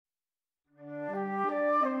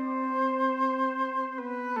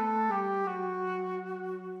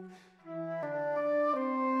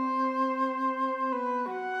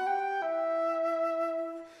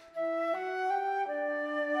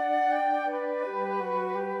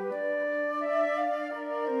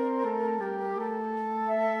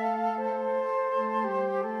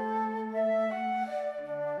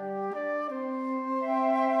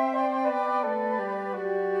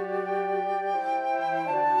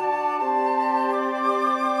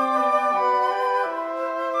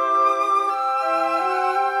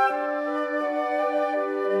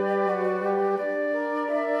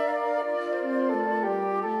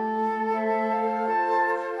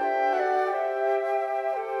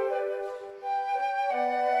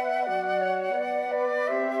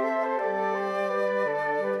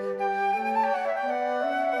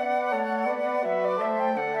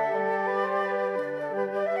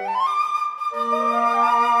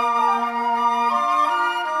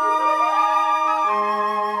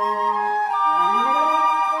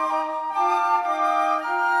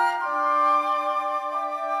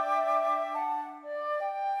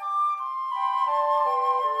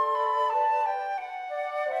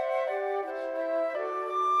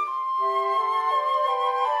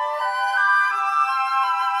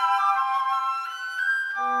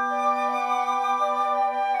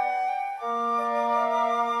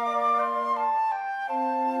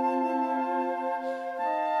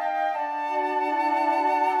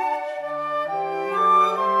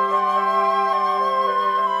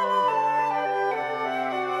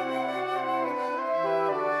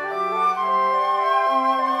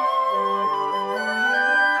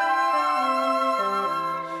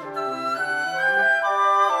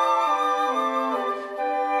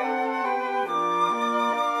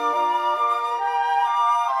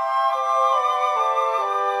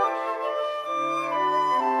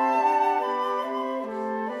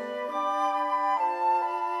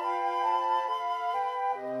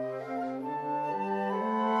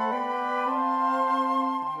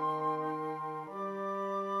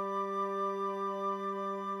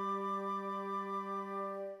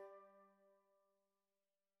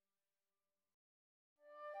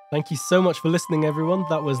Thank you so much for listening, everyone.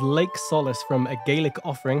 That was Lake Solace from A Gaelic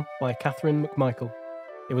Offering by Catherine McMichael.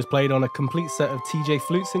 It was played on a complete set of TJ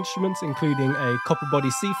Flutes instruments, including a copper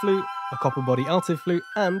body C flute, a copper body alto flute,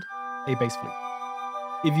 and a bass flute.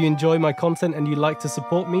 If you enjoy my content and you'd like to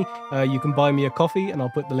support me, you can buy me a coffee, and I'll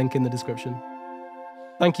put the link in the description.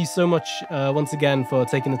 Thank you so much once again for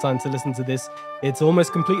taking the time to listen to this. It's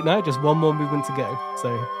almost complete now, just one more movement to go,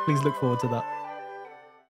 so please look forward to that.